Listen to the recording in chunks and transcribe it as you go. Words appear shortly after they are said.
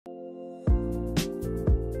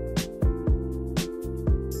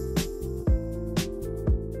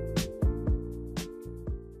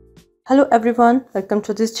Hello everyone, welcome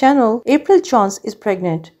to this channel. Apryl Jones is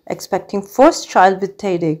pregnant, expecting first child with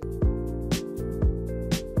Taye.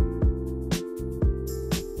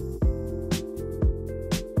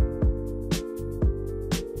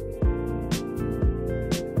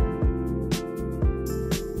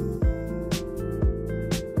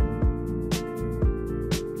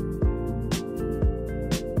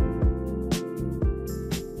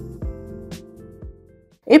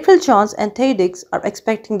 Apryl Jones and Taye are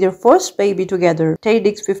expecting their first baby together.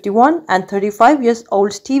 Taye, 51 and 35 years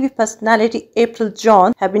old TV personality Apryl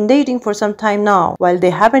Jones have been dating for some time now. While they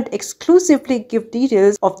haven't exclusively given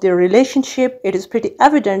details of their relationship, it is pretty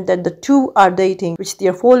evident that the two are dating, which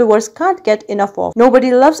their followers can't get enough of.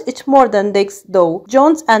 Nobody loves it more than Taye though.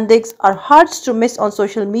 Jones and Taye are hard to miss on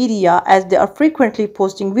social media as they are frequently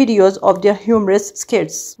posting videos of their humorous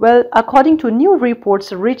skits. Well, according to new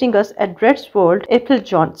reports reaching us at Red's World, Apryl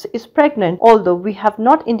Jones is pregnant. Although we have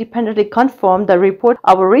not independently confirmed the report,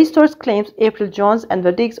 our resource claims Apryl Jones and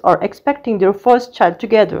the Taye are expecting their first child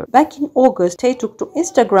together. Back in August, Taye took to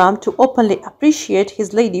Instagram to openly appreciate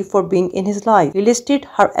his lady for being in his life. He listed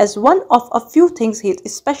her as one of a few things he is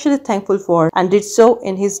especially thankful for, and did so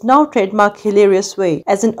in his now trademark hilarious way.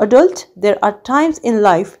 As an adult, there are times in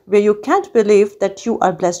life where you can't believe that you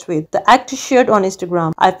are blessed with. The actor shared on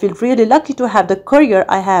Instagram, "I feel really lucky to have the career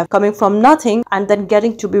I have, coming from nothing and then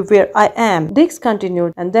getting to be where I am." Taye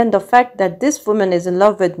continued, "And then the fact that this woman is in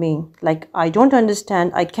love with me. Like, I don't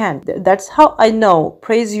understand, I can't. That's how I know.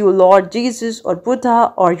 Praise you, Lord Jesus or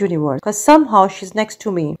Buddha or universe. Cause somehow she's next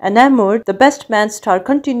to me." Enamored, the best man star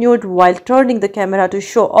continued while turning the camera to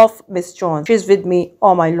show off Miss Jones. "She's with me,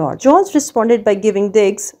 oh my Lord." Jones responded by giving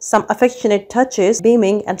Taye some affectionate touches,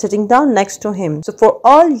 beaming and sitting down next to him. So for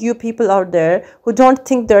all you people out there who don't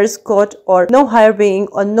think there is God or no higher being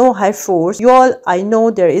or no high force, you all, I know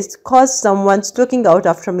there is, cause someone's looking out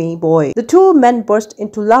after me, boy. The two men burst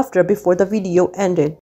into laughter before the video ended.